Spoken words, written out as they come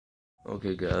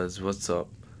Okay guys, what's up?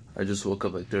 I just woke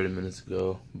up like 30 minutes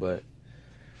ago, but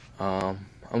I'm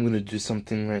gonna do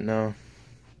something right now,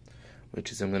 which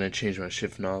is I'm gonna change my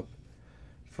shift knob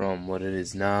from what it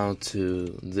is now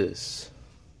to this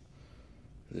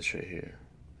right here.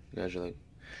 You guys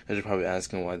are probably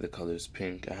asking why the color is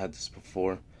pink. I had this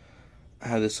before. I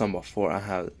had this on before.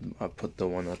 I put the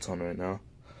one that's on right now.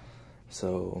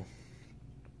 So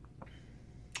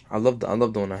I love the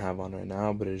one I have on right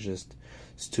now, but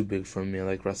it's too big for me. I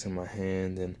like resting my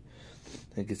hand and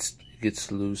it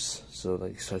gets loose, so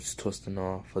like it starts twisting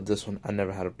off. But this one I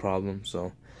never had a problem,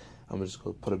 so I'm just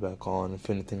gonna put it back on. If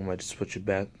anything, I might just switch it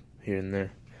back here and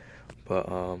there. But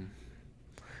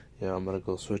yeah, I'm gonna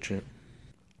go switch it.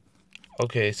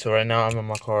 Okay, so right now I'm in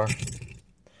my car.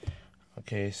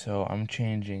 Okay, so I'm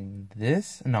changing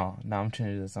this. No, I'm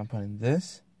changing this. I'm putting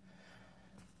this.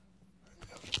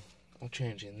 I'm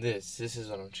changing this. This is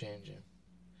what I'm changing.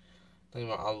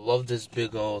 I love this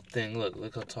big old thing.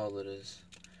 Look how tall it is.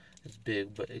 It's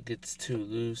big, but it gets too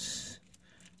loose.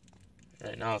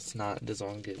 Right now it's not. It doesn't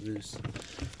want to get loose.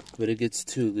 But it gets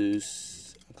too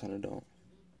loose. I kind of don't.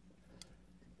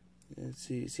 Yeah,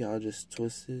 see how it just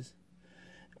twists this?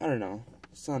 I don't know.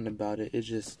 Something about it. It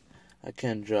just, I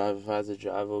can't drive. If I had to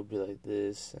drive, it would be like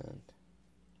this. And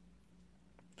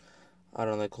I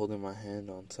don't like holding my hand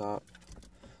on top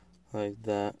like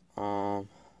that.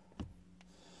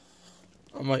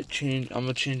 I'm gonna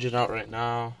change it out right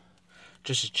now,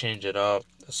 just to change it up.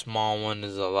 The small one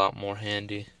is a lot more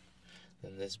handy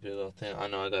than this big old thing. I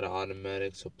know I got an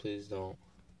automatic, so please don't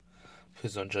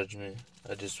judge me.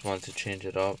 I just want to change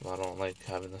it up. I don't like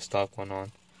having the stock one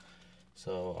on.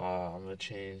 So I'm gonna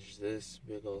change this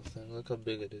big old thing. Look how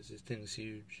big it is. This thing's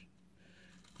huge.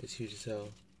 It's huge as hell.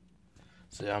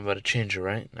 So yeah, I'm about to change it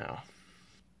right now.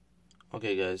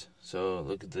 Okay guys, so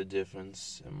look at the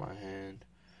difference in my hand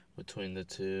between the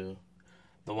two.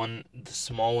 The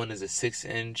small one is a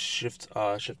 6-inch shift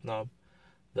knob.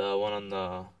 The one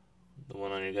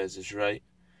on your guys' right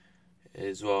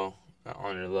is, well,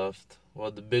 on your left.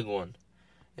 Well, the big one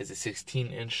is a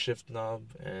 16-inch shift knob,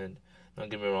 and don't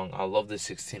get me wrong, I love the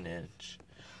 16-inch,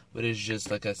 but it's just,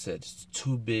 like I said, it's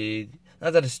too big.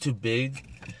 Not that it's too big,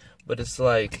 but it's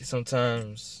like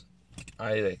sometimes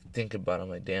I like think about it. I'm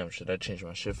like, damn, should I change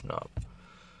my shift knob?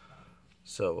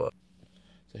 So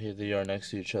here they are next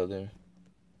to each other.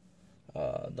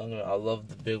 I love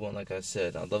the big one, like I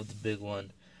said. I love the big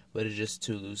one, but it's just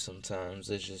too loose sometimes.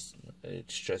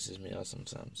 It stresses me out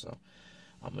sometimes. So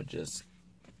I'm gonna just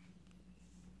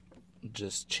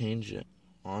change it.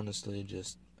 Honestly,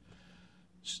 just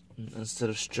instead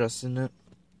of stressing it,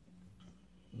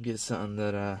 get something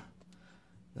that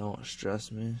won't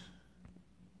stress me.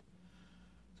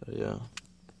 So yeah.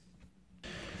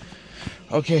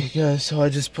 Okay guys, so I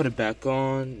just put it back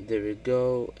on. There we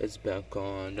go. It's back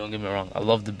on. Don't get me wrong, I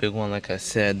love the big one. Like I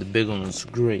said, the big one was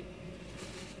great.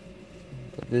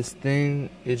 But this thing,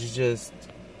 it's just,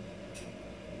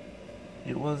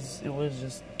 it was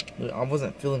just, I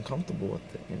wasn't feeling comfortable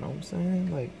with it. You know what I'm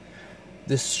saying? Like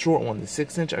this short one, the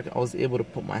 6-inch, I was able to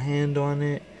put my hand on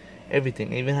it.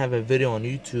 Everything. I even have a video on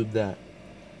YouTube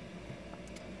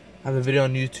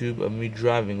of me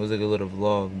driving. It was like a little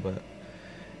vlog, but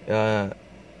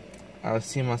I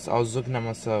was looking at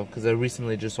myself, because I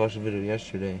recently just watched a video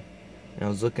yesterday, and I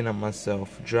was looking at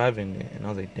myself driving it, and I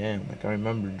was like, damn, like I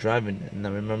remember driving it, and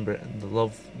I remember the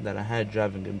love that I had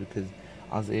driving it, because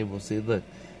I was able to say, look,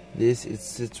 it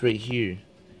sits right here.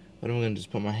 But I'm gonna just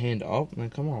put my hand up,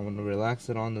 like, come on, I'm gonna relax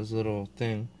it on this little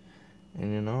thing,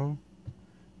 and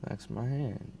relax my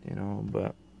hand,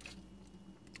 but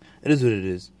it is what it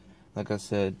is. Like I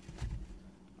said,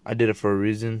 I did it for a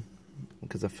reason,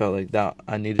 because I felt like that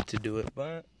I needed to do it,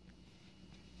 but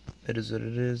it is what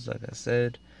it is. Like I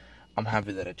said, I'm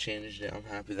happy that I changed it. I'm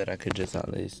happy that I could just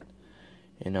at least,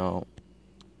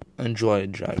 enjoy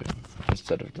driving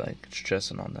instead of like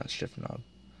stressing on that shift knob.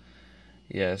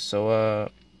 Yeah, so I'm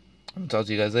gonna talk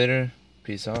to you guys later.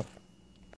 Peace out.